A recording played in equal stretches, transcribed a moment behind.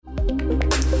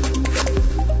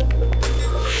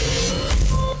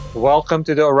Welcome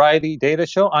to the O'Reilly Data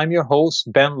Show. I'm your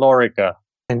host, Ben Lorica.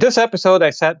 In this episode, I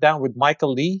sat down with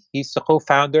Michael Lee. He's the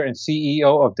co-founder and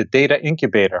CEO of the Data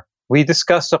Incubator. We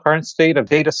discussed the current state of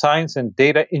data science and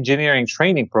data engineering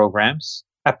training programs,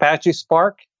 Apache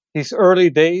Spark, his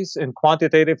early days in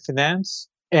quantitative finance,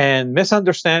 and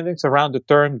misunderstandings around the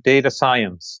term data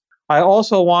science. I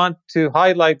also want to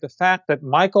highlight the fact that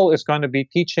Michael is going to be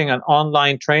teaching an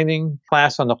online training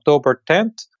class on October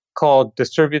 10th called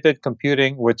Distributed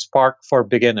Computing with Spark for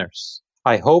Beginners.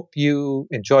 I hope you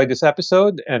enjoyed this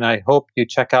episode, and I hope you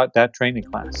check out that training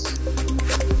class.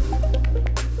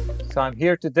 So I'm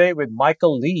here today with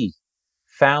Michael Lee,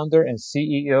 founder and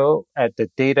CEO at the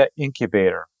Data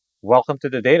Incubator. Welcome to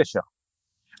the Data Show.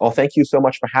 Well, thank you so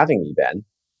much for having me, Ben.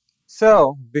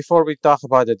 So before we talk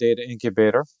about the Data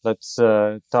Incubator, let's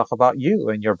talk about you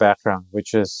and your background,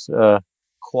 which is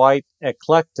quite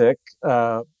eclectic.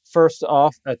 First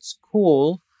off, at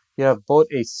school, you have both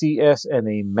a CS and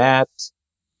a math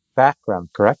background,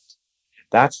 correct?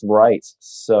 That's right.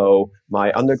 So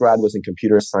my undergrad was in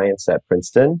computer science at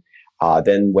Princeton,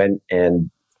 then went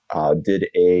and did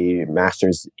a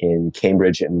master's in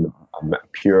Cambridge in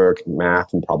pure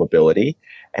math and probability,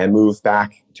 and moved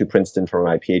back to Princeton for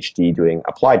my PhD doing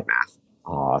applied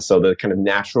math. So the kind of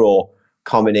natural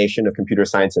combination of computer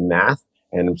science and math,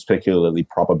 and particularly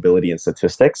probability and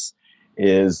statistics,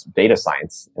 is data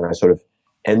science. And I sort of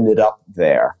ended up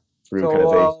there through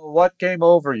what came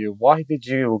over you? Why did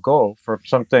you go from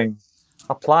something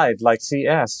applied like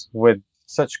CS with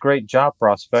such great job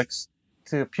prospects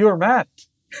to pure math?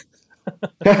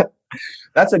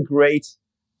 That's a great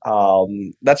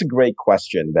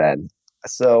question, Ben.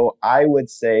 So I would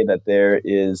say that there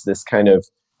is this kind of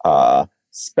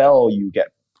spell you get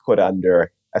put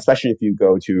under, especially if you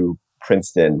go to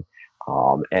Princeton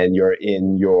and you're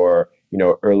in your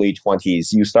early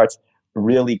 20s. You start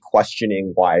really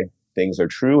questioning why things are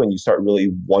true, and you start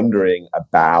really wondering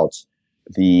about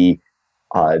the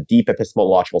deep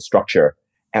epistemological structure.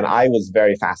 And I was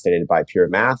very fascinated by pure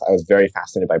math. I was very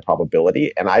fascinated by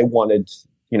probability. And I wanted,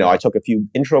 I took a few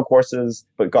intro courses,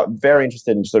 but got very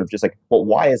interested in sort of just like, well,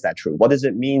 why is that true? What does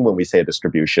it mean when we say a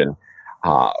distribution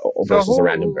versus a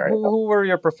random variable? Who were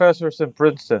your professors in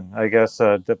Princeton? I guess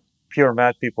the pure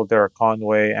math people there are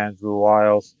Conway, Andrew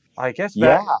Wiles. I guess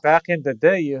back in the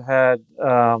day you had,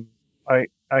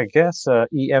 I guess,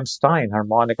 E.M. Stein,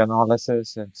 harmonic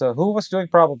analysis. And so who was doing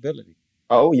probability?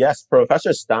 Oh, yes.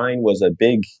 Professor Stein was a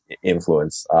big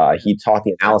influence. He taught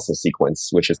the analysis sequence,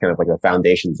 which is kind of like the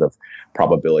foundations of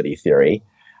probability theory.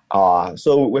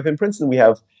 So within Princeton, we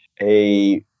have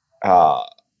a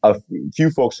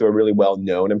few folks who are really well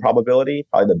known in probability.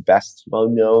 Probably the best well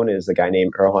known is a guy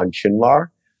named Erhan Chinlar.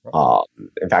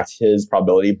 In fact, his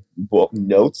probability book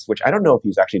notes, which I don't know if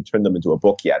he's actually turned them into a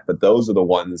book yet, but those are the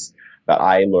ones that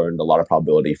I learned a lot of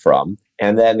probability from.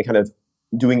 And then kind of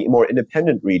doing more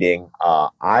independent reading,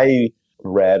 I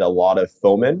read a lot of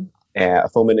Komogrov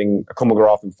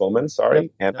and Fomin,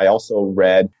 and I also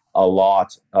read a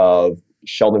lot of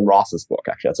Sheldon Ross's book.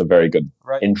 Actually, that's a very good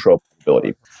intro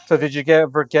probability. So did you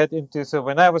ever get into, so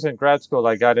when I was in grad school,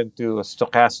 I got into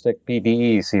stochastic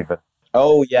PDEs even.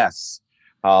 Oh, yes.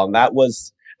 That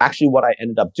was actually what I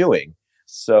ended up doing.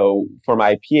 So for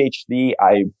my PhD,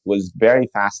 I was very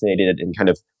fascinated in kind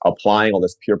of applying all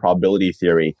this pure probability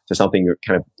theory to something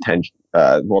kind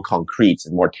of more concrete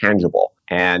and more tangible.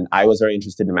 And I was very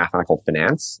interested in mathematical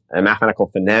finance. And mathematical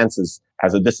finance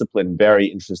as a discipline, very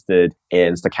interested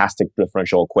in stochastic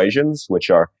differential equations, which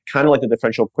are kind of like the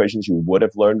differential equations you would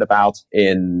have learned about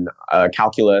in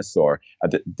calculus or a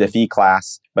Diffie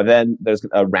class. But then there's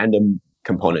a random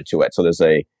component to it. So there's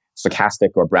a stochastic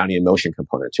or Brownian motion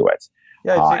component to it.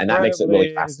 Yeah, and that makes it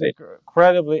really fascinating. It's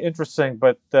incredibly interesting,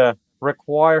 but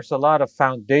requires a lot of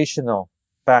foundational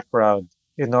background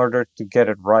in order to get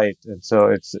it right. And so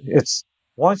it's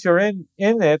once you're in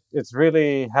it, it's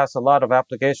really has a lot of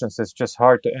applications. It's just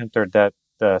hard to enter that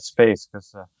space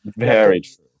because very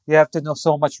true. You have to know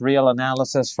so much real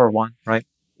analysis for one, right?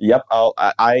 Yep.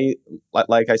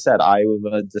 Like I said, I was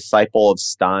a disciple of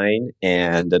Stein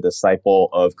and a disciple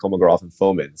of Komogrov and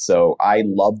Fomin. So I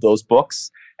love those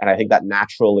books. And I think that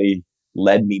naturally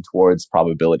led me towards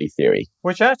probability theory.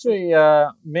 Which actually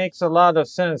makes a lot of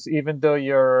sense, even though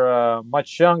you're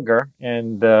much younger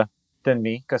than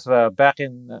me. Because back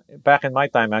in my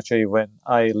time, actually, when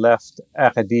I left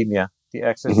academia, the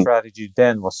exit strategy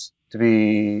then was to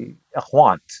be a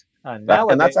quant. And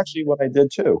that's actually what I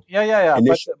did too. Yeah.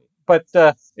 But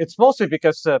it's mostly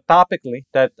because topically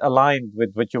that aligned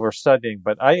with what you were studying.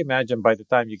 But I imagine by the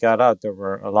time you got out, there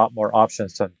were a lot more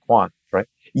options than quant, right?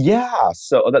 Yeah,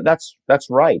 so that's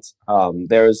right.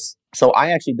 There's So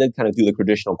I actually did kind of do the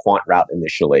traditional quant route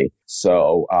initially.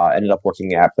 So ended up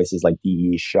working at places like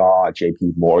DE Shaw,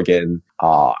 JP Morgan.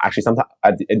 Actually, sometimes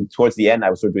towards the end, I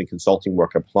was sort of doing consulting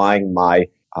work, applying my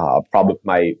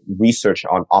research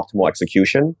on optimal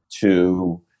execution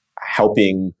to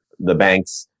helping the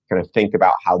banks kind of think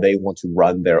about how they want to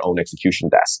run their own execution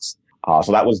desks.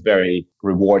 So that was very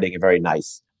rewarding and very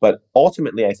nice. But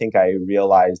ultimately, I think I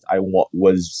realized I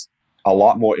was a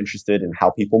lot more interested in how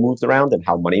people moved around and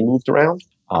how money moved around.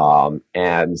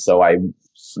 And so I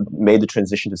made the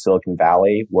transition to Silicon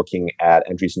Valley, working at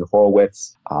Andreessen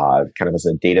Horowitz, kind of as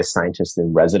a data scientist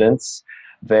in residence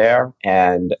there,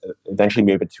 and eventually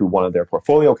moved to one of their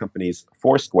portfolio companies,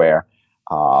 Foursquare,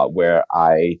 where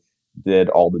I did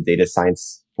all the data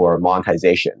science for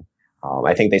monetization.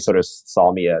 I think they sort of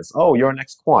saw me as, oh, you're an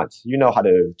ex-quant. You know how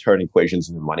to turn equations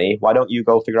into money. Why don't you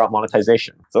go figure out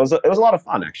monetization? So it was a lot of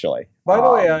fun, actually. By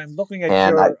the way, I'm looking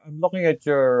at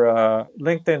your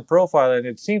LinkedIn profile, and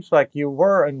it seems like you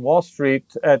were in Wall Street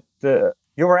you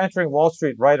were entering Wall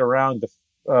Street right around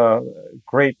the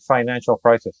great financial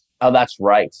crisis. Oh, that's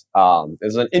right. It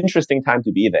was an interesting time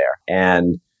to be there.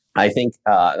 And I think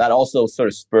that also sort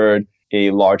of spurred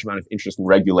a large amount of interest in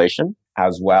regulation,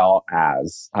 as well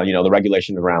as, the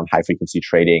regulation around high frequency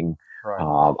trading,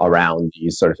 Right. Around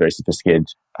these sort of very sophisticated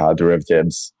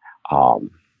derivatives,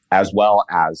 as well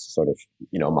as sort of,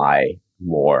 my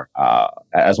more,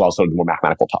 as well as sort of the more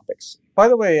mathematical topics. By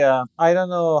the way, I don't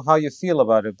know how you feel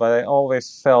about it, but I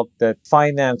always felt that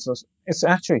finance it's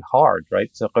actually hard, right?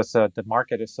 So because the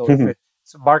market is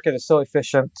so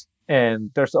efficient,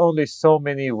 and there's only so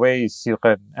many ways you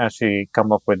can actually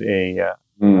come up with a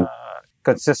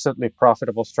consistently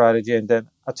profitable strategy, and then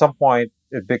at some point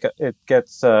it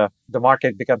gets the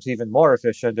market becomes even more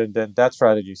efficient, and then that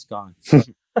strategy's gone.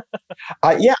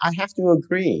 Yeah, I have to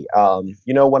agree.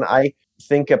 When I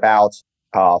think about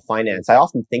finance, I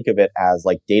often think of it as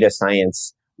like data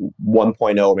science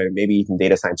 1.0, maybe even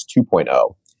data science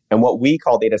 2.0. And what we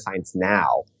call data science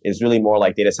now is really more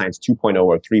like data science 2.0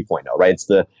 or 3.0, right? It's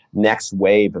the next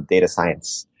wave of data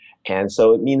science. And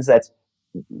so it means that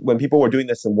when people were doing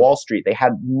this in Wall Street, they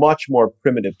had much more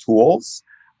primitive tools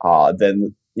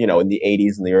than, in the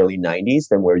 80s and the early 90s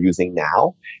than we're using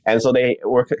now. And so they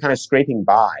were kind of scraping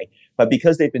by. But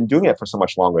because they've been doing it for so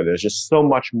much longer, there's just so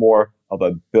much more of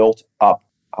a built up,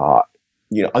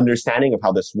 understanding of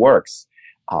how this works.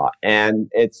 And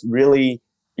it's really,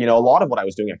 a lot of what I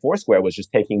was doing at Foursquare was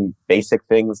just taking basic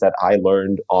things that I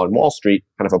learned on Wall Street,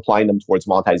 kind of applying them towards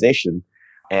monetization.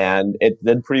 And it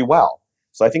did pretty well.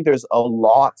 So I think there's a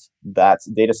lot that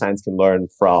data science can learn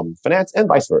from finance and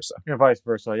vice versa. Yeah, vice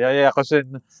versa. Yeah. Because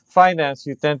in finance,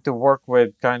 you tend to work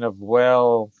with kind of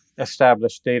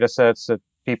well-established data sets that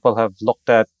people have looked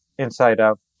at inside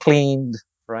out, cleaned,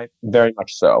 right? Very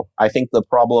much so. I think the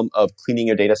problem of cleaning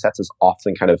your data sets is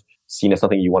often kind of seen as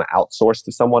something you want to outsource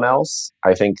to someone else.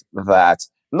 I think that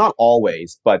not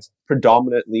always, but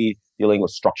predominantly dealing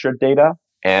with structured data.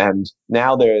 And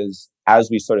now as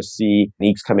we sort of see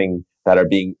techniques coming that are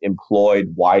being employed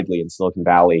widely in Silicon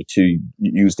Valley to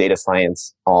use data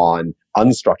science on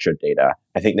unstructured data,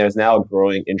 I think there's now a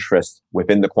growing interest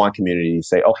within the quant community to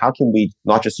say, oh, how can we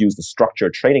not just use the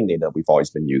structured trading data we've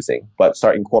always been using, but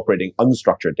start incorporating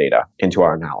unstructured data into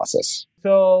our analysis?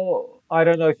 So I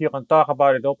don't know if you can talk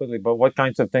about it openly, but what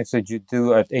kinds of things did you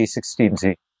do at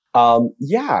A16Z?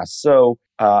 So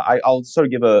I'll sort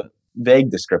of give a vague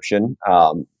description,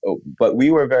 but we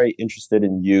were very interested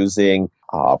in using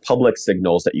public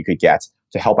signals that you could get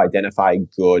to help identify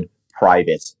good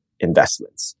private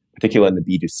investments, particularly on the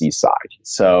B2C side.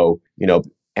 So,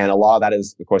 and a lot of that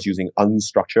is, of course, using a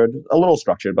little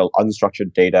structured, but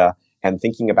unstructured data, and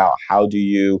thinking about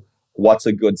what's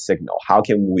a good signal? How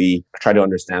can we try to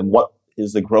understand what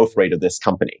is the growth rate of this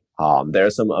company? There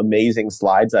are some amazing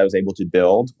slides I was able to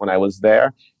build when I was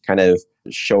there, kind of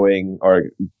showing or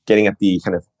getting at the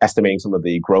kind of estimating some of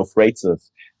the growth rates of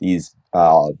these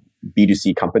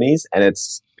B2C companies, and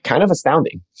it's kind of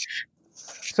astounding.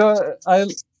 So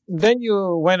then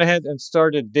you went ahead and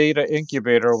started Data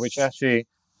Incubator, which actually,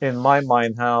 in my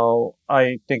mind, how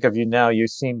I think of you now, you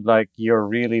seem like you're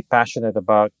really passionate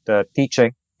about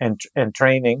teaching and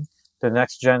training the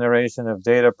next generation of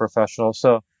data professionals.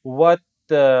 So what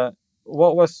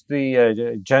was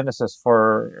the genesis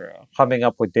for coming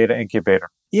up with Data Incubator?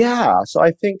 Yeah, so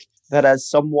I think that as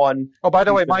someone... Oh, by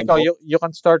the way, Michael, you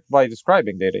can start by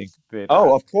describing Data Incubator.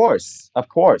 Oh, of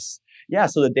course. Yeah,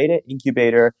 so the Data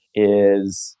Incubator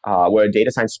is, we're a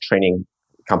data science training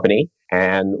company,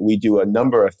 and we do a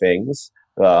number of things.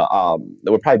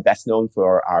 We're probably best known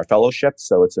for our fellowship.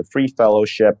 So it's a free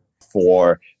fellowship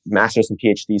for master's and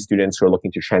PhD students who are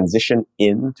looking to transition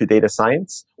into data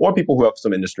science, or people who have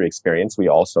some industry experience. We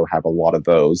also have a lot of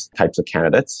those types of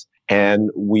candidates. And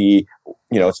we,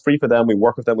 it's free for them. We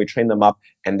work with them, we train them up,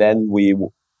 and then we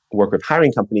work with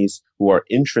hiring companies who are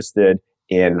interested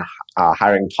in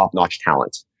hiring top-notch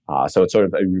talent. So it's sort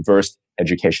of a reverse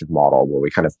education model where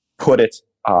we kind of put it,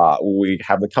 we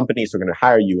have the companies who are going to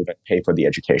hire you that pay for the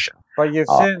education. But you've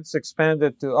since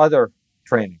expanded to other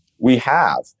training. We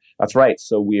have. That's right.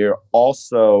 So we're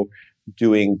also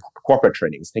doing corporate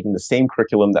trainings, taking the same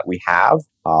curriculum that we have,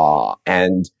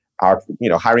 and our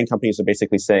hiring companies are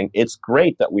basically saying it's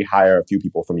great that we hire a few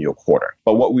people from you a quarter,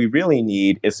 but what we really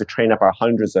need is to train up our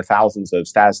hundreds of thousands of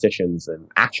statisticians and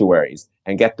actuaries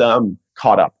and get them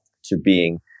caught up to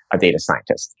being a data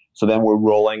scientist. So then we're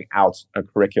rolling out a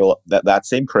curriculum, that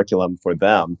same curriculum for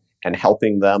them, and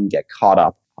helping them get caught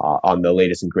up on the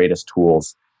latest and greatest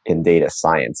tools in data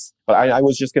science. But I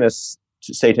was just going to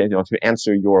say to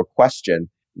answer your question,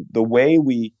 the way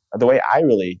I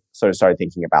really sort of started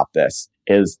thinking about this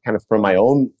is kind of from my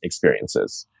own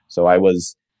experiences. So I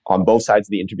was on both sides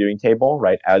of the interviewing table,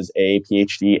 right? As a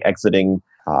PhD exiting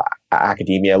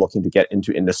academia, looking to get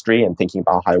into industry and thinking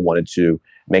about how I wanted to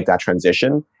make that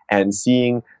transition, and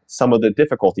seeing some of the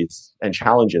difficulties and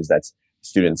challenges that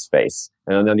students face.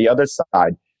 And on the other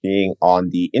side, being on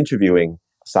the interviewing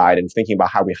side and thinking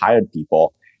about how we hired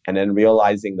people, and then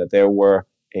realizing that there were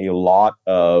a lot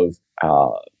of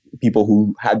people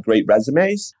who had great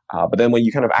resumes, but then when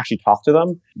you kind of actually talk to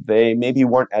them, they maybe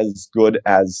weren't as good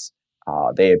as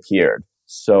they appeared.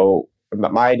 So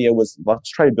my idea was, let's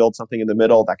try to build something in the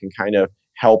middle that can kind of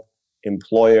help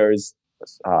employers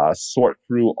sort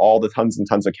through all the tons and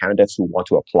tons of candidates who want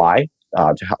to apply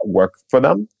to work for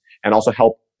them, and also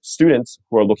help students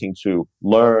who are looking to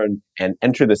learn and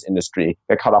enter this industry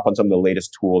get caught up on some of the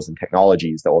latest tools and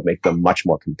technologies that will make them much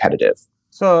more competitive.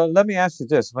 So let me ask you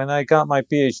this. When I got my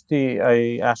PhD,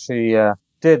 I actually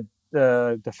did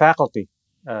the faculty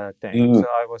thing. So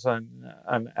I was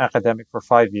an academic for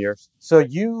 5 years. So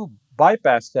you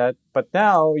bypassed that, but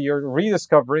now you're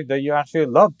rediscovering that you actually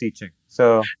love teaching.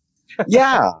 So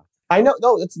yeah, I know.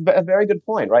 No, it's a very good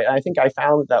point, right? I think I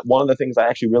found that one of the things I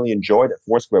actually really enjoyed at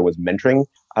Foursquare was mentoring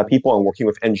people and working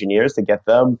with engineers to get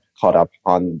them caught up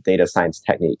on data science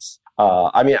techniques.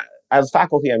 I mean, as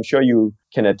faculty, I'm sure you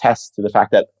can attest to the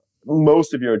fact that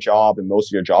most of your job and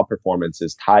most of your job performance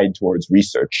is tied towards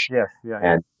research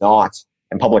and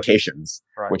publications,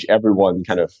 right, which everyone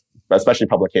kind of, especially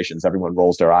publications, everyone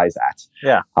rolls their eyes at.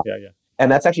 Yeah.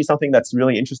 And that's actually something that's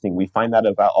really interesting. We find that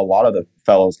about a lot of the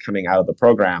fellows coming out of the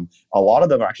program. A lot of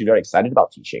them are actually very excited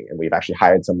about teaching, and we've actually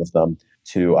hired some of them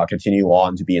to continue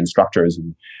on to be instructors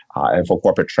and for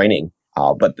corporate training.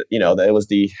 But it was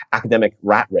the academic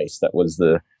rat race that was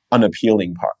the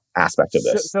unappealing aspect of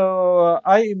this. So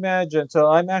I imagine,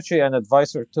 I'm actually an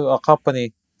advisor to a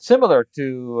company similar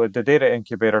to the Data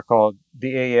Incubator called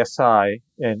the ASI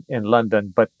in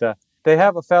London, but they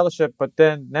have a fellowship, but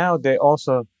then now they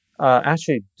also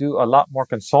actually do a lot more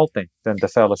consulting than the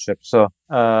fellowship. So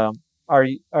are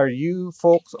you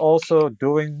folks also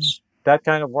doing that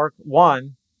kind of work?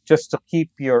 One, just to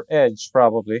keep your edge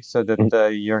probably, so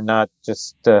that you're not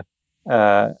just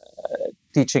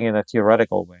teaching in a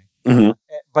theoretical way. Mm-hmm.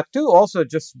 But two, also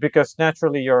just because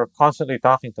naturally you're constantly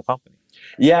talking to companies.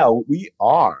 Yeah, we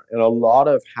are. And a lot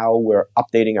of how we're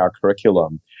updating our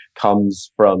curriculum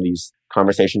comes from these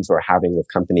conversations we're having with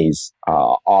companies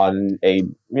on a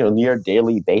near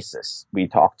daily basis. We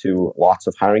talk to lots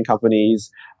of hiring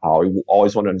companies. We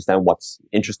always want to understand what's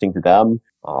interesting to them.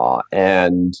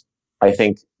 And I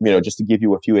think, just to give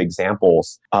you a few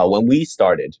examples, when we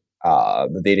started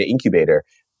the Data Incubator,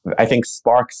 I think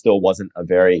Spark still wasn't a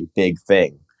very big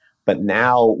thing. But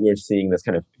now we're seeing this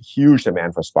kind of huge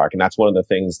demand for Spark. And that's one of the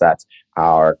things that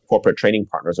our corporate training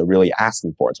partners are really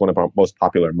asking for. It's one of our most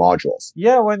popular modules.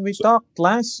 Yeah, when we talked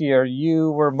last year, you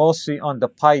were mostly on the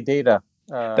PyData.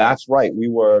 That's right. We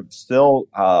were still,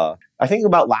 I think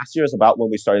about last year is about when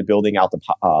we started building out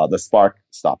the Spark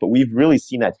stuff. But we've really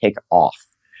seen that take off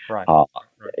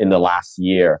in the last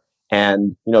year.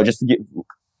 And, just to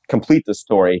complete the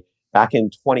story, back in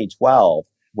 2012,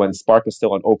 when Spark was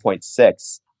still on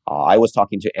 0.6, I was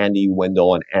talking to Patrick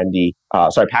Wendell and Andy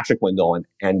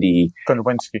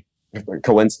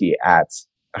Kowinski at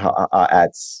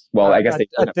I guess they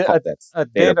called it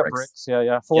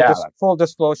Databricks. Full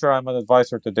disclosure, I'm an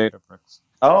advisor to Databricks.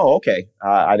 Oh, okay.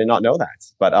 I did not know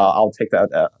that, but I'll take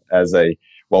that as a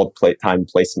well-timed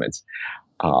placement.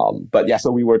 But yeah,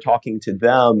 so we were talking to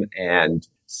them and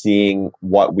seeing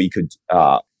what we could,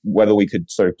 whether we could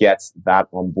sort of get that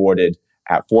onboarded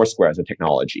at Foursquare as a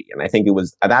technology. And I think it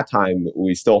was at that time,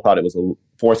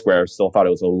 Foursquare still thought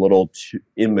it was a little too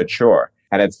immature.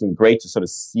 And it's been great to sort of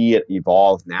see it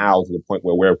evolve now to the point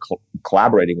where we're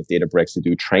collaborating with Databricks to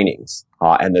do trainings.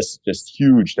 And there's just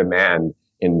huge demand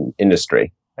in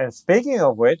industry. And speaking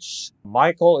of which,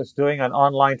 Michael is doing an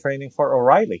online training for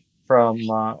O'Reilly from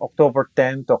October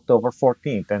 10th to October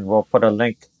 14th. And we'll put a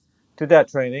link to that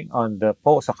training on the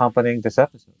post accompanying this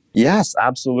episode. Yes,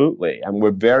 absolutely. And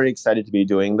we're very excited to be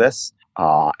doing this.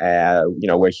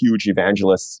 We're huge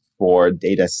evangelists for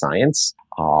data science.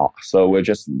 So we're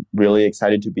just really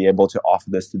excited to be able to offer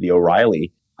this to the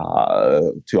O'Reilly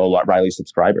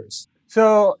subscribers.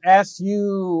 So as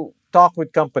you talk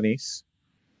with companies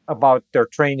about their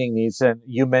training needs, and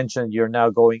you mentioned you're now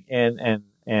going in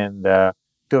and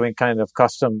doing kind of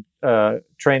custom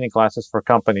training classes for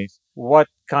companies, what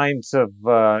kinds of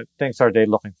things are they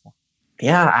looking for?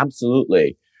 Yeah,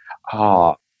 absolutely.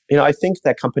 I think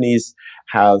that companies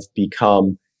have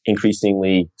become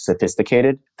increasingly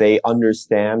sophisticated. They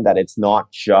understand that it's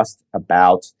not just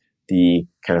about the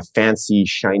kind of fancy,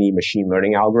 shiny machine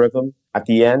learning algorithm at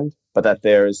the end, but that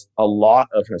there's a lot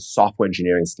of kind of software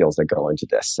engineering skills that go into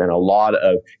this and a lot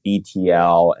of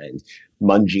ETL and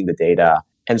munging the data.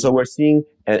 And so we're seeing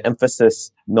an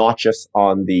emphasis not just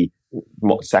on the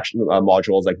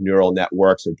modules like neural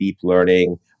networks or deep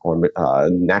learning or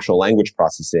natural language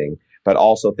processing, but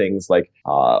also things like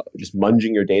just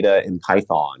munging your data in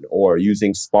Python or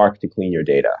using Spark to clean your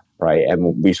data, right?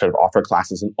 And we sort of offer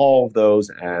classes in all of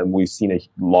those, and we've seen a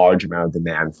large amount of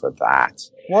demand for that.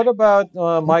 What about,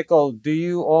 Michael, do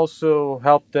you also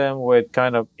help them with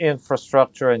kind of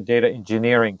infrastructure and data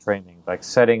engineering training, like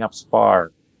setting up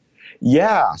Spark?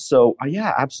 Yeah,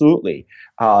 absolutely.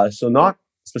 So not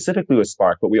specifically with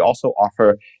Spark, but we also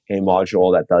offer a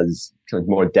module that does kind of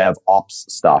more DevOps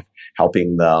stuff,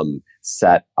 helping them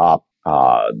set up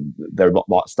their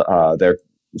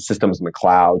systems in the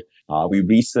cloud. We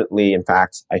recently, in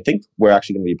fact, I think we're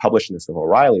actually going to be publishing this with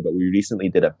O'Reilly, but we recently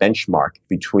did a benchmark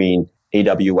between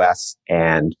AWS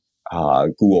and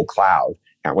Google Cloud.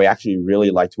 And we actually really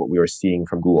liked what we were seeing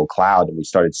from Google Cloud, and we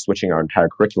started switching our entire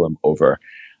curriculum over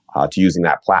to using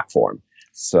that platform.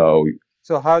 So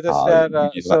how does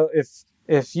that? So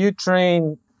if you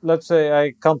train, let's say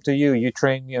I come to you, you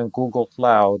train me on Google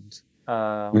Cloud,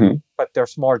 but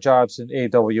there's more jobs in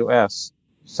AWS.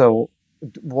 So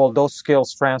will those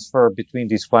skills transfer between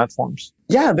these platforms?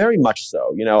 Yeah, very much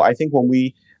so. I think when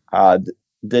we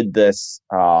did this,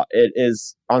 it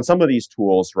is on some of these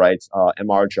tools, right?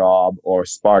 MR Job or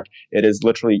Spark, it is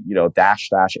literally, dash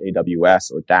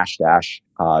AWS or dash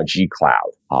G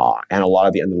Cloud. And a lot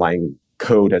of the underlying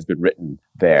code has been written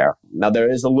there. Now, there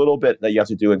is a little bit that you have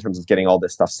to do in terms of getting all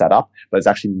this stuff set up, but it's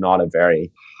actually not a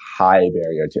very high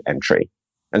barrier to entry,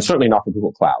 and certainly not for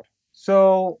Google Cloud.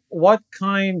 So what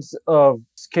kinds of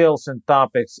skills and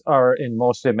topics are in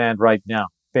most demand right now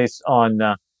based on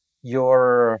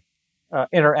your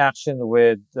interaction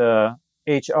with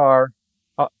HR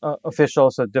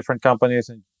officials at different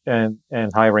companies and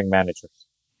hiring managers?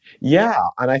 Yeah,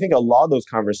 and I think a lot of those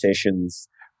conversations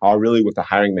are really with the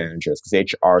hiring managers,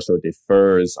 because HR sort of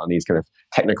defers on these kind of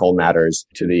technical matters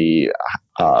to the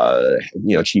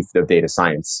chief of data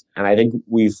science. And I think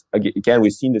we've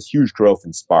seen this huge growth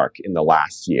in Spark in the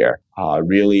last year.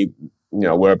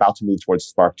 We're about to move towards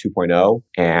Spark 2.0,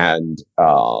 and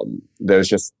there's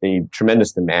just a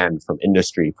tremendous demand from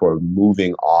industry for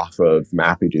moving off of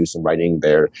MapReduce and writing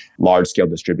their large-scale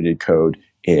distributed code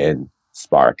in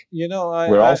Spark.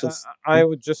 I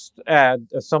would just add,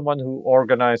 as someone who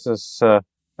organizes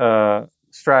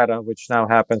Strata, which now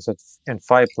happens in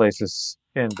 5 places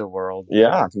in the world.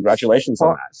 Yeah, congratulations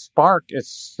on that. Spark is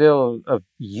still a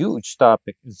huge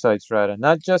topic inside Strata,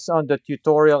 not just on the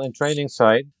tutorial and training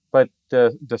side, but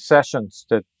the sessions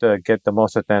that get the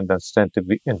most attendance tend to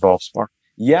involve Spark.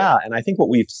 Yeah, and I think what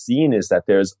we've seen is that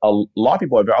there's a lot of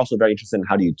people are also very interested in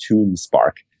how do you tune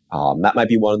Spark. That might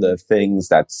be one of the things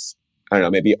that's, I don't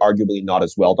know, maybe arguably not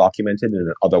as well documented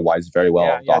and otherwise very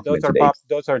well documented.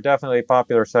 Those are definitely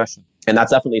popular sessions. And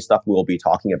that's definitely stuff we'll be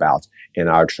talking about in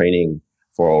our training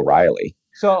for O'Reilly.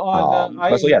 So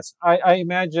I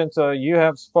imagine, so you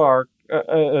have Spark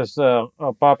as a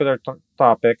popular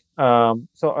topic.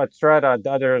 So at Strata,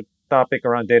 the other topic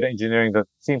around data engineering that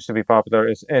seems to be popular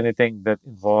is anything that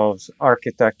involves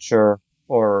architecture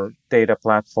or data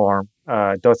platform,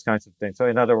 those kinds of things. So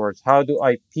in other words, how do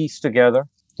I piece together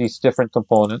these different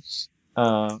components?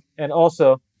 And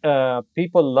also,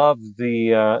 people love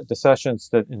the sessions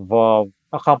that involve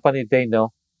a company they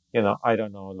know. I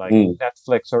don't know, like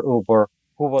Netflix or Uber,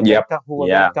 who will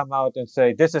then come out and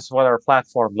say, this is what our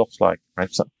platform looks like, right?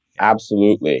 So,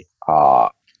 absolutely.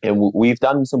 And we've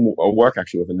done some work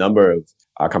actually with a number of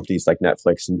companies like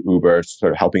Netflix and Uber,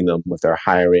 sort of helping them with their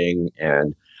hiring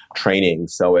and training.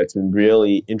 So it's been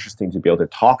really interesting to be able to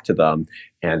talk to them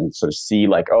and sort of see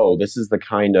like, oh, this is the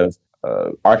kind of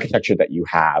architecture that you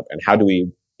have, and how do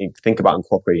we think about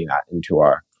incorporating that into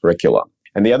our curriculum?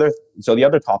 And the other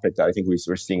topic that I think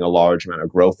we're seeing a large amount of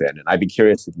growth in, and I'd be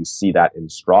curious if you see that in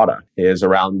Strata, is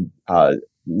around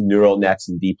neural nets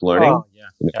and deep learning. Oh,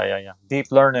 yeah. Deep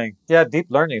learning. Yeah, deep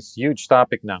learning is a huge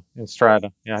topic now in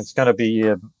Strata. Yeah, it's going to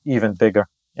be even bigger.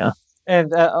 Yeah.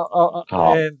 And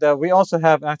we also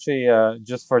have actually,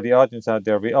 just for the audience out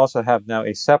there, we also have now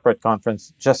a separate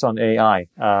conference just on AI,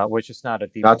 which is not a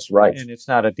deep. That's right. And it's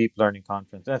not a deep learning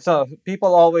conference. And so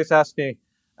people always ask me,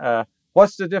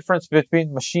 what's the difference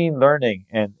between machine learning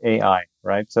and AI,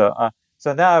 right? So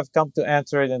now I've come to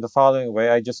answer it in the following way.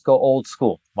 I just go old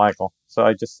school, Michael. So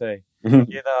I just say, an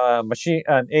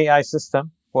AI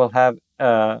system will have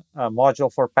a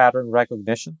module for pattern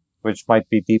recognition, which might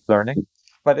be deep learning,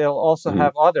 but it'll also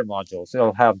have other modules.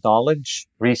 It'll have knowledge,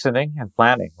 reasoning, and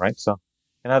planning, right? So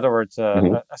in other words,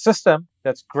 a system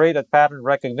that's great at pattern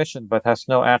recognition but has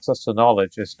no access to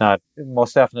knowledge is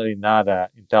most definitely not an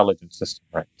intelligent system,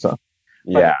 right? So,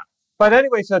 yeah. But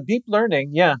anyway, so deep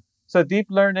learning, yeah. So deep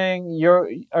learning,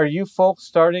 are you folks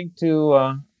starting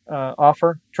to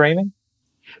offer training?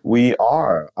 We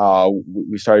are.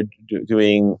 We started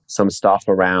doing some stuff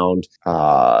around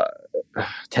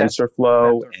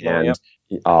TensorFlow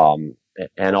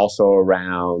and also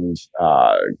around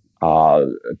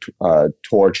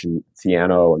Torch and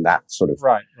Theano and that sort of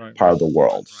part of the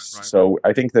world. So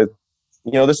I think that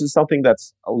this is something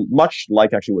that's much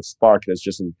like actually with Spark. That's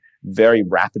just a very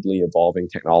rapidly evolving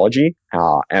technology,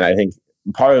 and I think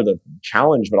part of the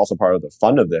challenge, but also part of the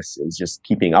fun of this, is just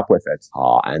keeping up with it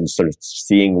and sort of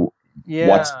seeing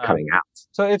what's coming out.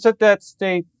 So it's at that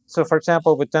state. So for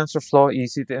example, with TensorFlow,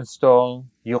 easy to install.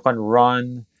 You can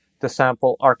run the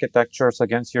sample architectures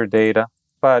against your data.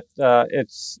 But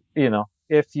it's,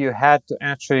 if you had to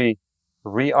actually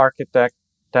re-architect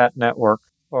that network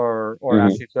or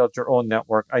actually build your own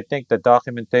network, I think the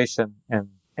documentation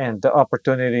and the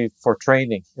opportunity for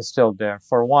training is still there.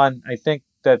 For one, I think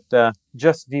that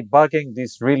just debugging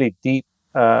these really deep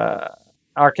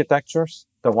architectures,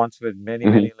 the ones with many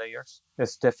layers,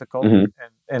 is difficult,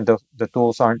 and the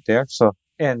tools aren't there. So,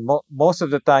 and most of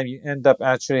the time, you end up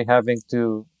actually having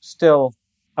to still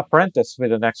apprentice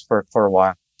with an expert for a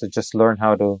while to just learn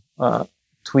how to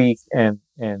tweak and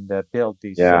build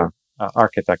these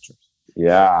architectures.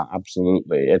 Yeah,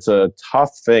 absolutely. It's a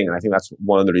tough thing, and I think that's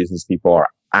one of the reasons people are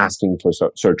asking for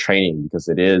sort of training, because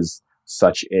it is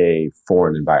such a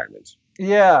foreign environment.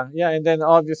 Yeah, and then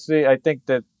obviously I think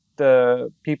that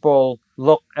the people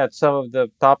look at some of the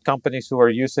top companies who are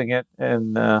using it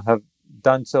and have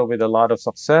done so with a lot of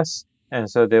success, and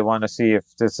so they want to see if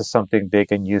this is something they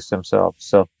can use themselves.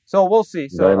 So we'll see.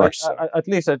 So, very much so. At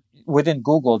least within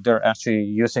Google, they're actually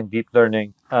using deep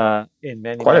learning in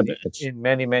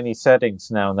many settings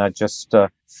now, not just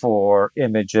for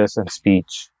images and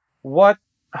speech.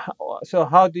 So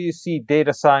how do you see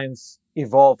data science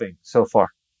evolving so far?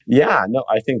 Yeah, no,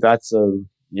 I think that's a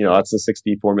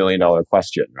 $64 million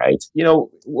question, right?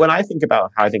 When I think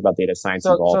about how I think about data science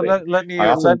evolving. So let me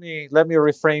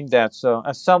reframe that. So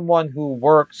as someone who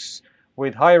works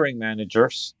with hiring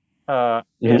managers,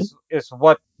 is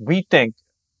what we think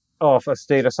of as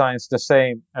data science the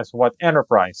same as what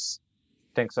enterprise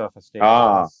thinks of as data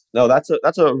science? No, that's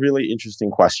a really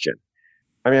interesting question.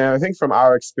 I mean, I think from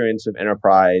our experience with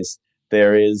enterprise,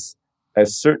 there is a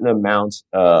certain amount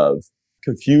of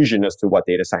confusion as to what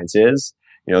data science is.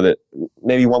 That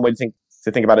maybe one way to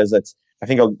think about it is that I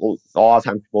think a lot of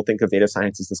times people think of data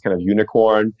science as this kind of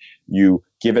unicorn. You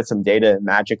give it some data and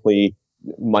magically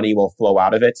money will flow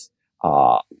out of it.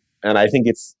 And I think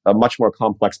it's a much more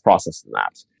complex process than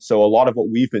that. So a lot of what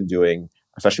we've been doing,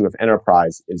 especially with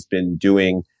enterprise, has been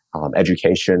doing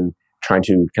education, trying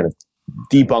to kind of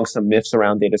debunk some myths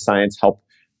around data science, help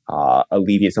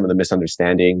alleviate some of the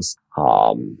misunderstandings.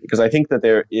 Because I think that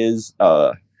there is,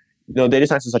 data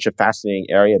science is such a fascinating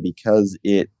area because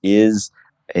it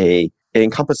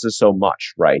encompasses so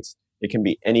much, right? It can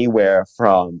be anywhere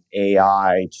from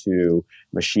AI to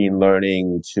machine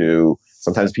learning to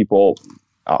sometimes people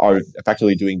are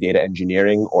effectively doing data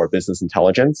engineering or business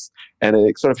intelligence. And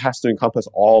it sort of has to encompass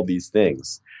all these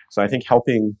things. So I think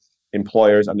helping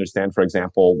employers understand, for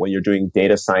example, when you're doing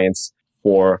data science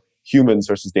for humans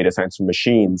versus data science for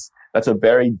machines, that's a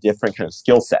very different kind of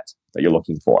skill set that you're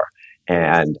looking for.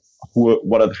 and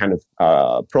what are the kind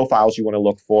of profiles you want to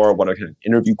look for, what are kind of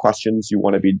interview questions you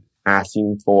want to be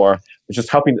asking for. It's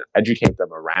just helping to educate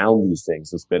them around these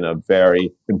things has been a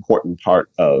very important part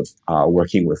of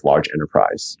working with large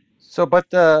enterprise. So, but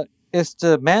is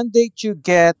the mandate you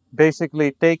get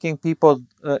basically taking people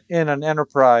in an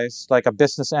enterprise, like a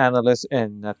business analyst,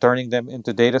 and turning them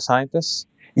into data scientists?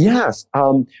 Yes.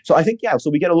 So I think, so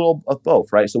we get a little of both,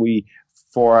 right? So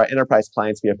for our enterprise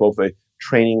clients, we have both a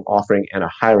training offering and a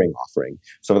hiring offering.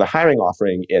 So for the hiring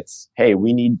offering, it's, hey,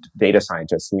 we need data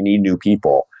scientists. We need new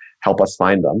people. Help us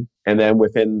find them. And then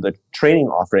within the training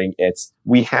offering, it's,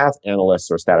 we have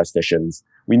analysts or statisticians.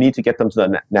 We need to get them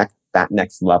to that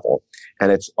next level.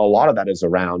 And it's a lot of that is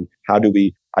around how do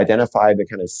we identify the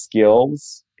kind of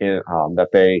skills that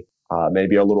they may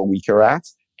be a little weaker at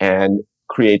and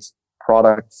create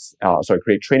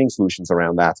create training solutions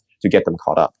around that to get them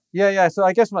caught up. Yeah. So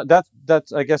I guess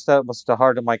that was the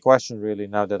heart of my question, really.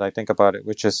 Now that I think about it,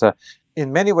 which is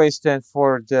in many ways, then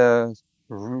for the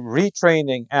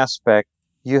retraining aspect,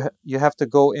 you have to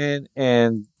go in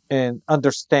and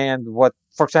understand what,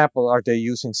 for example, are they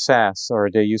using SAS or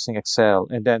are they using Excel,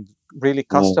 and then really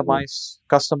customize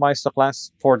the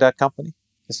class for that company.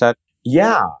 Is that?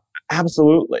 Yeah,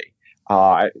 absolutely.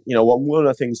 One of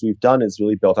the things we've done is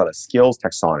really built out a skills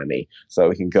taxonomy, so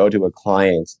we can go to a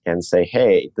client and say,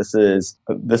 "Hey, this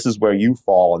is where you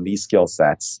fall on these skill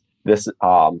sets.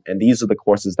 And these are the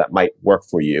courses that might work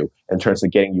for you in terms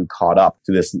of getting you caught up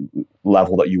to this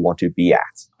level that you want to be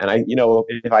at." And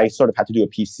if I sort of had to do a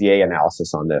PCA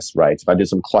analysis on this, right? If I did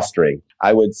some clustering,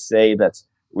 I would say that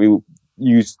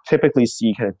you typically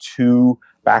see kind of two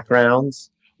backgrounds.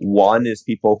 One is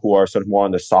people who are sort of more on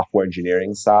the software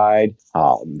engineering side.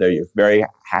 They're very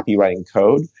happy writing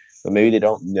code, but maybe they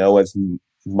don't know as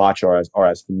much or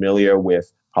as familiar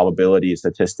with probability,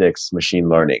 statistics, machine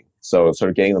learning. So sort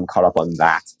of getting them caught up on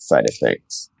that side of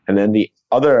things. And then the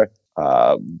other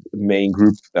main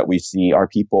group that we see are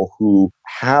people who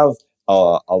have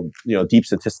a deep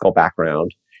statistical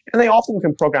background, and they often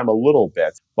can program a little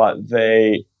bit, but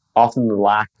they often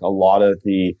lack a lot of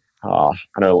the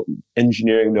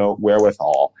engineering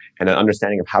wherewithal and an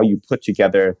understanding of how you put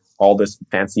together all this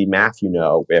fancy math,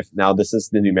 if now this is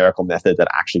the numerical method that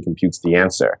actually computes the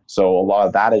answer. So a lot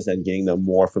of that is then getting them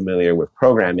more familiar with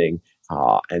programming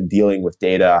and dealing with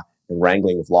data and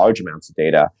wrangling with large amounts of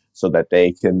data so that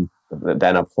they can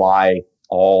then apply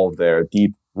all their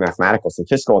deep mathematical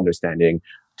statistical understanding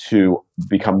to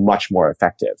become much more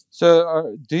effective.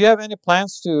 So do you have any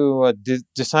plans to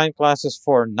design classes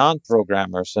for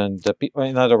non-programmers and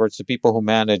in other words, the people who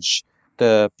manage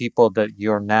the people that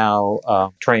you're now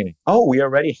training? Oh, we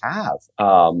already have.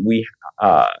 We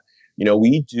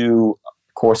do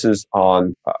courses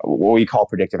on what we call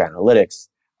predictive analytics,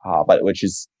 but which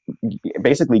is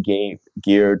basically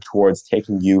geared towards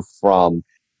taking you from,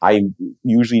 I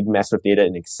usually mess with data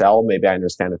in Excel. Maybe I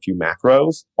understand a few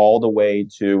macros, all the way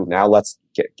to now let's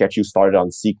get you started on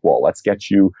SQL. Let's get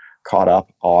you caught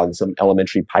up on some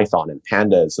elementary Python and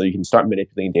Pandas so you can start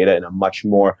manipulating data in a much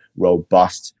more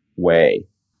robust way.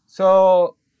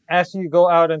 So as you go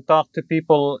out and talk to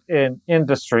people in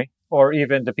industry or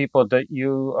even the people that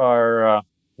you are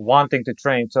wanting to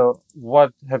train, so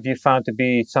what have you found to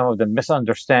be some of the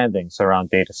misunderstandings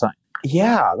around data science?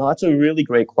 Yeah, no, that's a really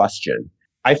great question.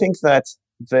 I think that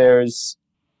there's,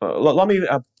 let me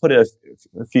put a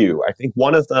few. I think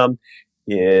one of them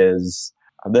is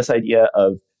this idea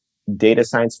of data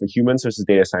science for humans versus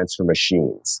data science for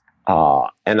machines.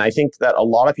 And I think that a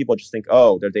lot of people just think,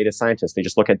 oh, they're data scientists. They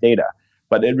just look at data.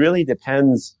 But it really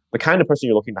depends. The kind of person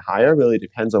you're looking to hire really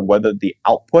depends on whether the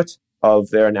output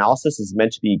of their analysis is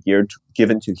meant to be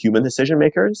given to human decision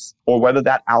makers, or whether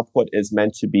that output is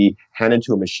meant to be handed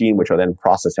to a machine, which will then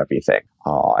process everything.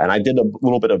 And I did a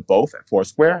little bit of both at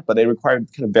Foursquare, but they required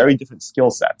kind of very different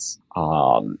skill sets.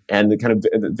 And the kind of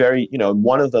very,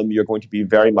 one of them, you're going to be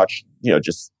very much,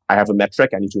 just, I have a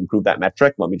metric, I need to improve that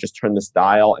metric. Let me just turn this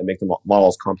dial and make the model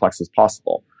as complex as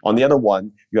possible. On the other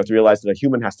one, you have to realize that a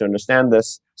human has to understand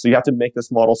this. So you have to make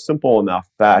this model simple enough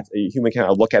that a human can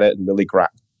look at it and really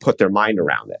put their mind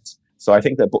around it. So I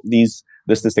think that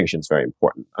this distinction is very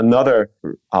important. Another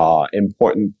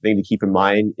important thing to keep in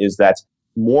mind is that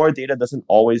more data doesn't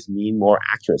always mean more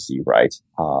accuracy, right?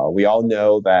 We all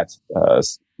know that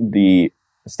the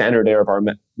standard error of our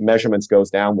measurements goes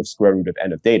down with square root of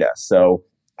n of data. So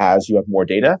as you have more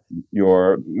data,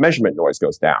 your measurement noise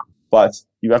goes down. But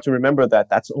you have to remember that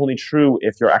that's only true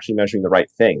if you're actually measuring the right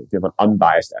thing, if you have an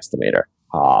unbiased estimator.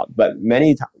 But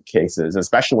many cases,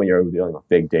 especially when you're dealing with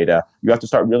big data, you have to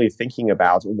start really thinking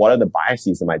about what are the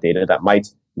biases in my data that might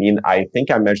mean, I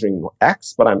think I'm measuring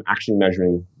X, but I'm actually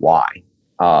measuring Y.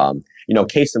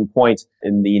 Case in point,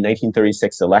 in the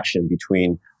 1936 election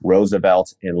between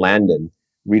Roosevelt and Landon,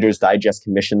 Reader's Digest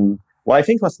commissioned what I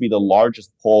think must be the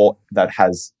largest poll that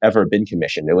has ever been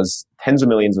commissioned. It was tens of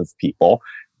millions of people.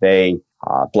 They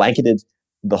blanketed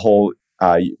the whole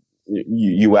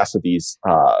U.S.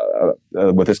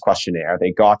 with this questionnaire.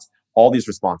 They got all these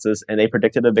responses, and they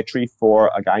predicted a victory for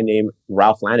a guy named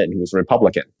Ralph Landon, who was a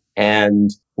Republican.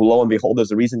 And lo and behold,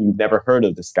 there's a reason you've never heard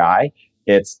of this guy.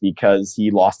 It's because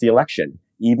he lost the election,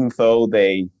 even though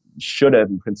they should have,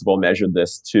 in principle, measured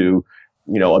this to,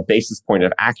 a basis point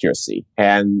of accuracy.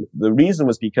 And the reason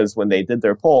was because when they did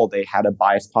their poll, they had a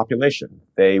biased population.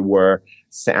 They were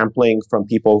sampling from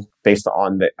people based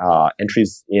on the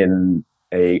entries in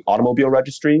automobile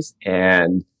registries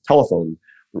and telephone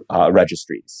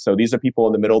registries. So these are people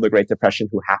in the middle of the Great Depression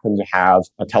who happened to have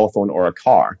a telephone or a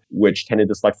car, which tended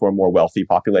to select for a more wealthy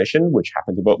population, which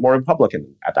happened to vote more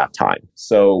Republican at that time.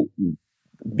 So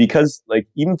because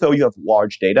even though you have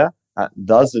large data,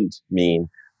 doesn't mean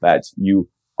that you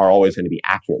are always going to be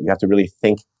accurate. You have to really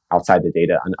think outside the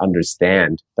data and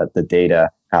understand that the data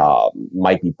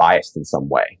might be biased in some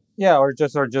way. Yeah, or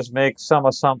just make some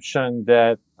assumption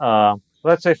that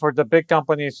let's say for the big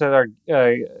companies that are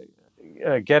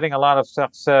getting a lot of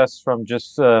success from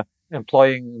just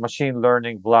employing machine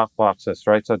learning black boxes,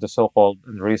 right? So the so-called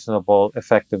unreasonable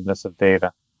effectiveness of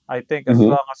data. I think as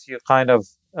long as you kind of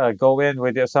go in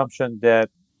with the assumption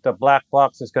that the black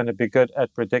box is going to be good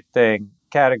at predicting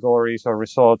categories or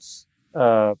results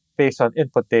based on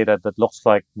input data that looks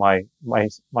like my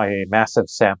massive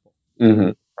sample,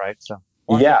 right? So.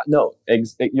 Yeah, no,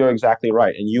 you're exactly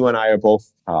right. And you and I are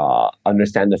both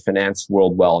understand the finance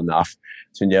world well enough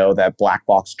to know that black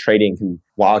box trading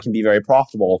while it can be very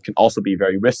profitable, can also be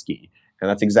very risky. And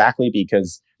that's exactly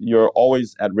because you're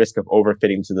always at risk of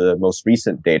overfitting to the most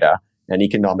recent data. And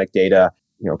economic data,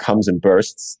 comes in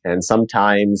bursts. And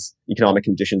sometimes economic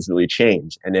conditions really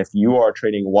change. And if you are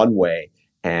trading one way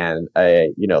and,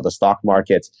 the stock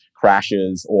market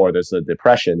crashes or there's a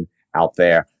depression out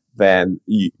there, then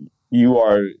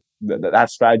that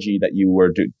strategy that you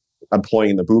were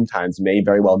employing in the boom times may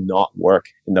very well not work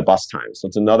in the bust times. So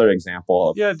it's another example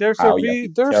of there's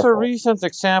a recent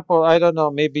example. I don't know.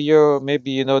 Maybe you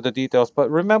know the details, but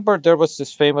remember there was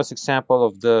this famous example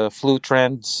of the flu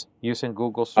trends using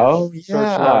Google search.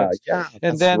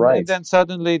 And then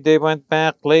suddenly they went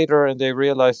back later and they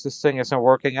realized this thing isn't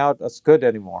working out as good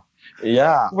anymore.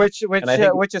 Yeah, which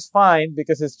is fine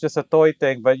because it's just a toy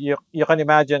thing. But you can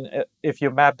imagine if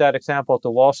you map that example to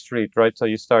Wall Street, right? So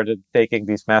you started taking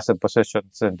these massive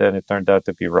positions, and then it turned out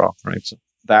to be wrong, right? So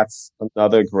that's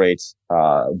another great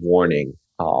warning.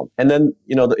 And then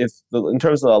in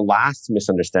terms of the last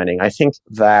misunderstanding, I think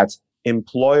that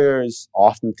employers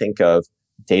often think of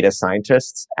data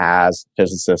scientists as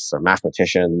physicists or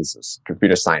mathematicians, as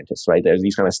computer scientists, right? There's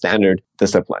these kind of standard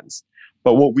disciplines.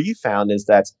 But what we found is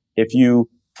that if you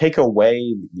take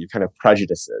away your kind of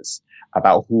prejudices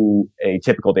about who a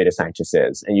typical data scientist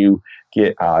is, and you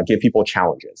give people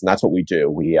challenges, and that's what we do.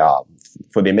 We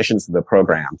for the admissions of the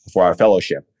program, for our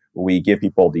fellowship, we give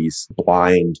people these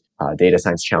blind data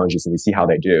science challenges, and we see how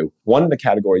they do. One of the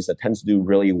categories that tends to do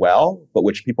really well, but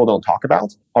which people don't talk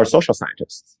about, are social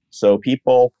scientists. So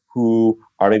people who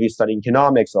are maybe studying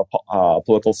economics or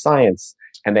political science,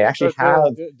 and they actually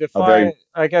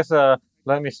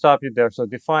let me stop you there. So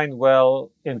define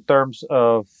well in terms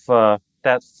of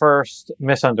that first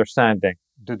misunderstanding.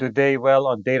 Do they well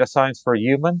on data science for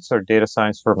humans or data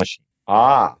science for machines?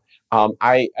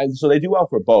 So they do well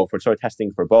for both. We're sort of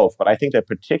testing for both, but I think they're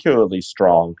particularly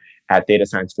strong at data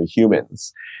science for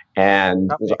humans.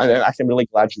 And I'm really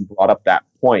glad you brought up that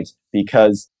point,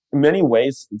 because in many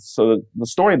ways, so the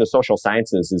story of the social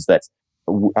sciences is that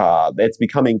it's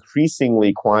become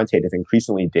increasingly quantitative,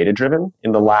 increasingly data-driven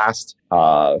in the last,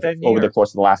 over the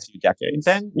course of the last few decades.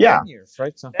 10 years,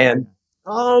 right? And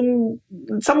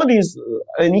some of these,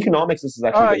 in economics, this is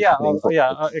actually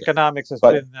economics has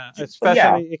been,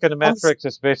 especially econometrics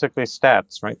is basically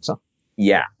stats, right? So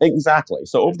yeah, exactly.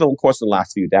 So over the course of the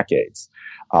last few decades,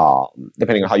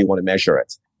 depending on how you want to measure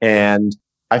it. And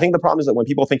I think the problem is that when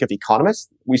people think of economists,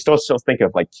 we still think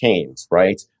of Keynes,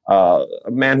 right? A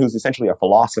man who's essentially a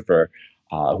philosopher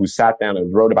who sat down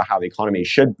and wrote about how the economy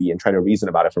should be and tried to reason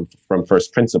about it from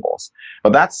first principles.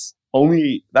 But that's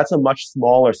a much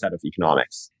smaller set of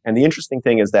economics. And the interesting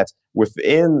thing is that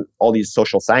within all these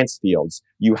social science fields,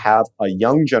 you have a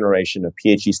young generation of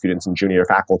PhD students and junior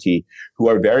faculty who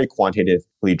are very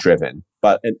quantitatively driven.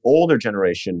 but an older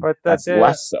generation But that's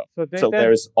less so. so So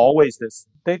there's always this.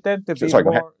 they tend to be Sorry,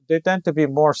 go ahead. they tend to be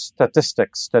more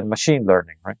statistics than machine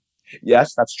learning, right?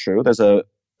 Yes, that's true. There's a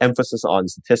emphasis on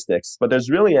statistics, but there's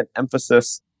really an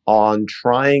emphasis on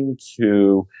trying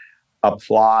to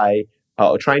apply,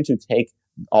 trying to take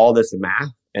all this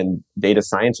math and data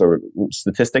science or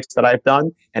statistics that I've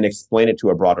done and explain it to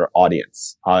a broader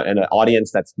audience, and an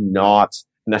audience that's not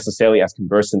necessarily as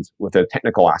conversant with the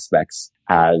technical aspects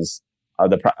as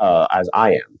as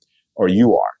I am or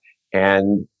you are.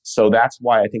 And so that's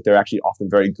why I think they're actually often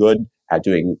very good at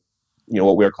doing,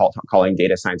 what we're calling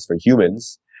data science for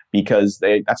humans, because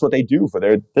that's what they do for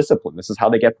their discipline. This is how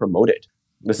they get promoted.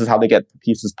 This is how they get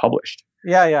pieces published.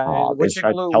 Which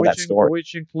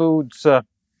includes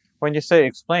when you say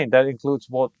explain, that includes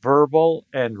both verbal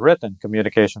and written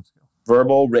communication skills.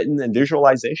 Verbal, written, and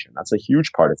visualization. That's a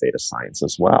huge part of data science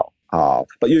as well.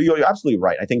 But you're absolutely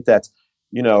right. I think that,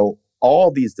 all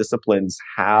of these disciplines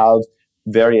have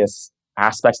various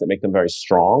aspects that make them very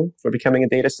strong for becoming a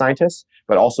data scientist,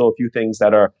 but also a few things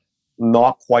that are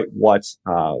not quite what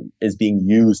is being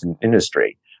used in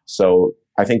industry. So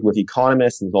I think with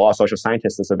economists and a lot of social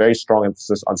scientists, there's a very strong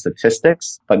emphasis on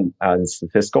statistics and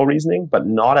statistical reasoning, but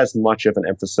not as much of an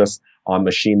emphasis on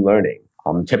machine learning.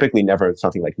 Typically never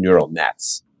something like neural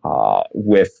nets.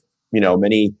 With,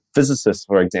 many physicists,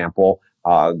 for example,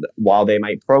 while they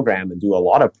might program and do a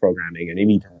lot of programming and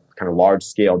maybe kind of large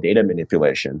scale data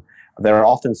manipulation, they're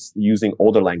often using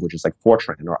older languages like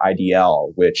Fortran or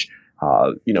IDL, which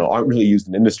aren't really used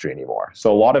in industry anymore.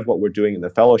 So a lot of what we're doing in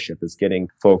the fellowship is getting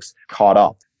folks caught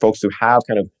up, folks who have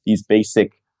kind of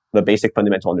the basic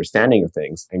fundamental understanding of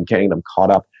things, and getting them caught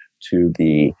up to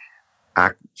the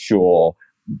actual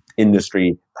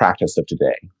industry practice of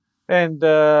today. And,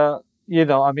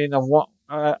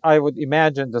 I would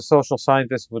imagine the social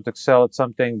scientists would excel at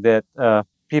something that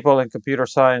people in computer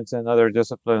science and other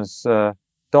disciplines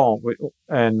don't.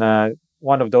 And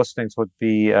one of those things would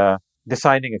be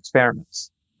designing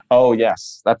experiments. Oh,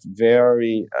 yes. That's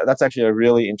actually a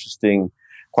really interesting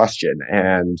question.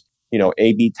 And,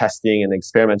 A/B testing and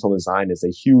experimental design is a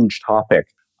huge topic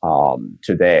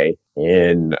today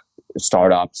in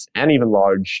startups and even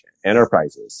large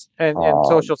enterprises. And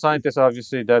social scientists,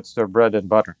 obviously, that's their bread and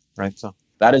butter, right? So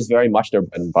that is very much their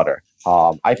bread and butter.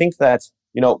 I think that,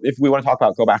 if we want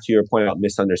to go back to your point about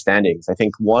misunderstandings, I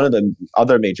think one of the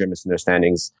other major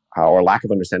misunderstandings or lack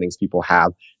of understandings people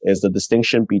have is the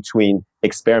distinction between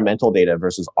experimental data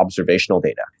versus observational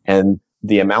data, and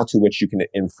the amount to which you can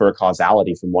infer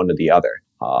causality from one to the other.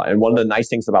 And one of the nice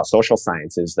things about social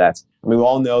science is that, we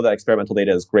all know that experimental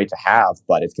data is great to have,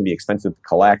 but it can be expensive to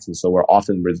collect. And so we're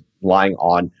often relying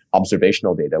on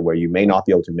observational data where you may not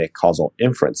be able to make causal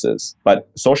inferences. But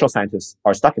social scientists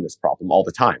are stuck in this problem all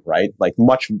the time, right? Like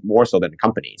much more so than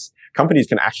companies. Companies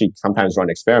can actually sometimes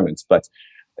run experiments, but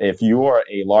if you're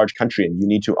a large country and you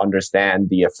need to understand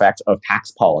the effect of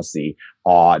tax policy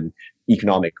on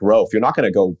economic growth, you're not going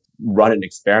to go run an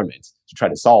experiment to try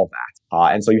to solve that.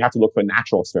 And so you have to look for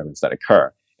natural experiments that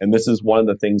occur. And this is one of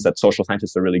the things that social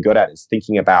scientists are really good at, is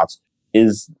thinking about,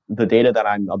 is the data that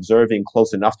I'm observing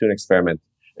close enough to an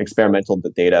experimental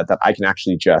data that I can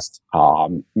actually just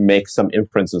make some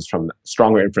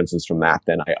stronger inferences from that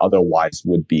than I otherwise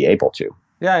would be able to.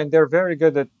 Yeah, and they're very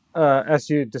good at, as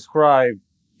you described,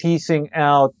 teasing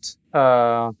out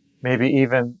maybe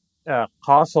even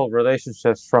causal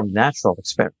relationships from natural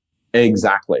experiments.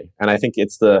 Exactly. And I think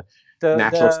it's the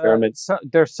natural experiments.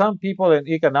 There's some people in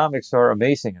economics who are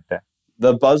amazing at that.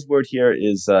 The buzzword here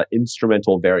is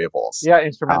instrumental variables. Yeah,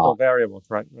 instrumental variables,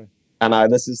 right.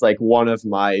 And this is like one of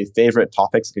my favorite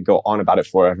topics. Could go on about it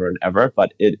forever and ever,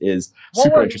 but it is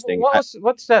super interesting.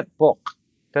 What's that book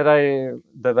that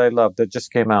I love that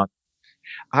just came out?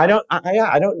 I don't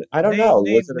know.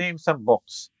 Name some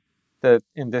books that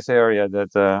in this area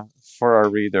that for our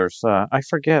readers. I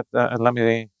forget. Let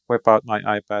me whip out my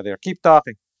iPad here. Keep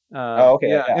talking. Okay.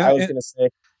 Yeah, I was going to say.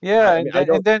 Yeah,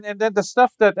 and then the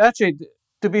stuff that actually,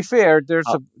 to be fair,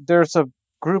 there's a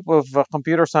group of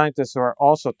computer scientists who are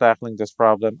also tackling this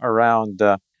problem around.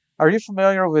 Are you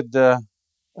familiar with the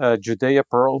Judea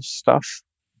Pearl stuff?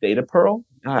 Data Pearl?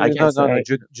 I can't say.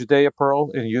 Judea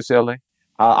Pearl in UCLA.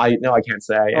 I can't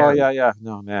say I am. Oh yeah,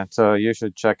 no man. So you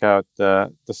should check out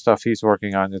the stuff he's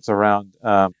working on. It's around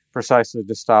precisely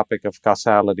this topic of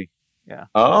causality. Yeah.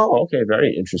 Oh, okay.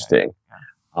 Very interesting.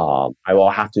 I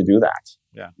will have to do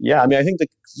that. Yeah. I think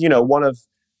one of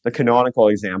the canonical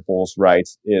examples, right,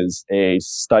 is a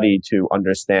study to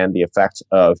understand the effect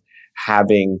of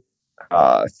having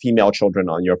female children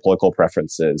on your political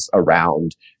preferences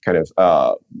around kind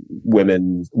of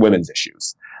women's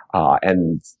issues.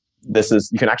 And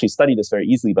you can actually study this very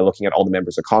easily by looking at all the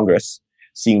members of Congress,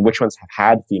 seeing which ones have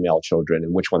had female children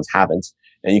and which ones haven't.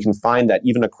 And you can find that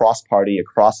even across party,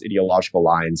 across ideological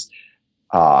lines,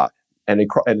 and it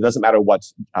doesn't matter what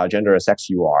gender or sex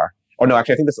you are. Or no,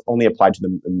 actually, I think this only applied to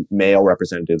the male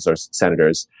representatives or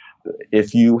senators.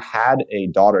 If you had a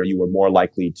daughter, you were more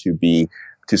likely to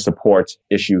support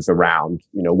issues around,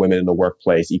 women in the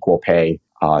workplace, equal pay,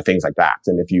 things like that.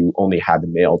 And if you only had the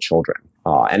male children.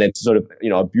 And it's sort of,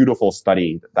 a beautiful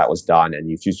study that was done. And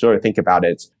if you sort of think about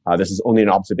it, this is only an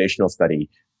observational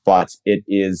study, but it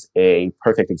is a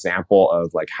perfect example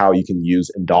of like how you can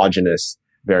use endogenous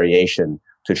variation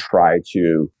to try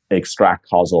to extract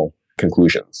causal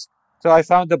conclusions. So I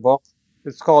found a book.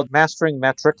 It's called Mastering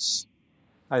Metrics.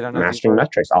 I don't know. Mastering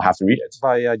Metrics. I'll have to read it.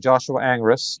 By Joshua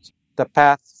Angrist. The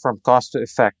Path from Cost to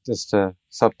Effect is the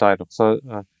subtitle. So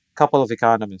a couple of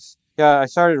economists. Yeah, I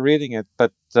started reading it,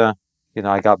 but,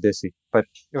 I got busy. But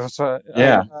it was,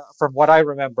 from what I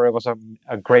remember, it was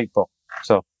a great book.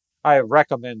 So I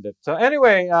recommend it. So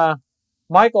anyway,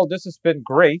 Michael, this has been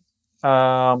great.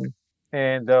 And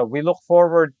we look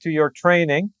forward to your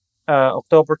training.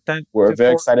 October 10th. We're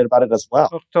very excited about it as well.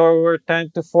 October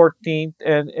 10th to 14th,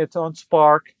 and it's on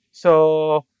Spark.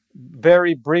 So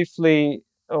very briefly,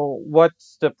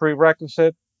 what's the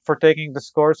prerequisite for taking this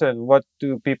course, and what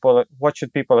should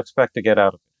people expect to get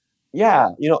out of it?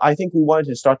 Yeah, I think we wanted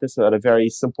to start this at a very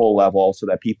simple level so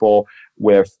that people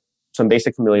with some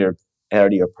basic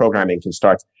familiarity of programming can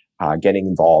start getting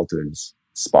involved in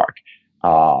Spark.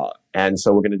 And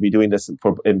so we're going to be doing this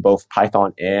in both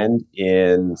Python and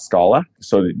in Scala.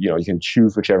 So that, you can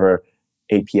choose whichever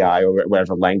API or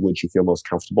whatever language you feel most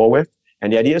comfortable with.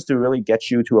 And the idea is to really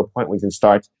get you to a point where you can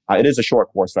start. It is a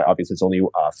short course, right? Obviously, it's only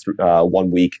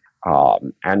 1 week.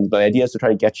 And the idea is to try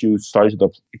to get you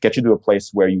to a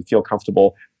place where you feel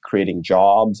comfortable creating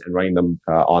jobs and running them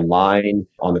online,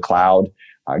 on the cloud.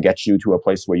 Get you to a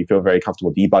place where you feel very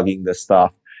comfortable debugging this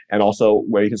stuff. And also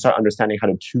where you can start understanding how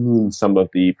to tune some of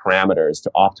the parameters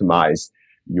to optimize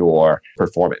your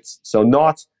performance. So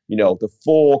not, the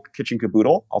full kitchen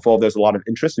caboodle. Although there's a lot of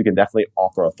interest, we can definitely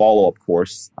offer a follow-up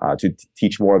course to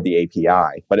teach more of the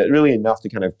API. But it's really enough to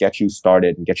kind of get you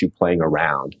started and get you playing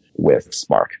around with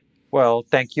Spark. Well,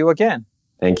 thank you again.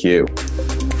 Thank you.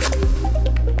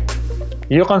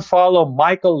 You can follow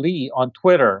Michael Lee on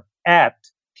Twitter at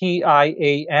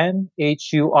TIANHUIL.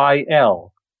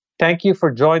 Thank you for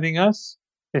joining us.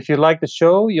 If you like the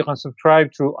show, you can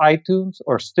subscribe through iTunes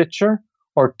or Stitcher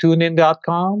or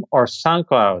TuneIn.com or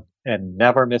SoundCloud and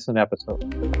never miss an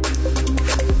episode.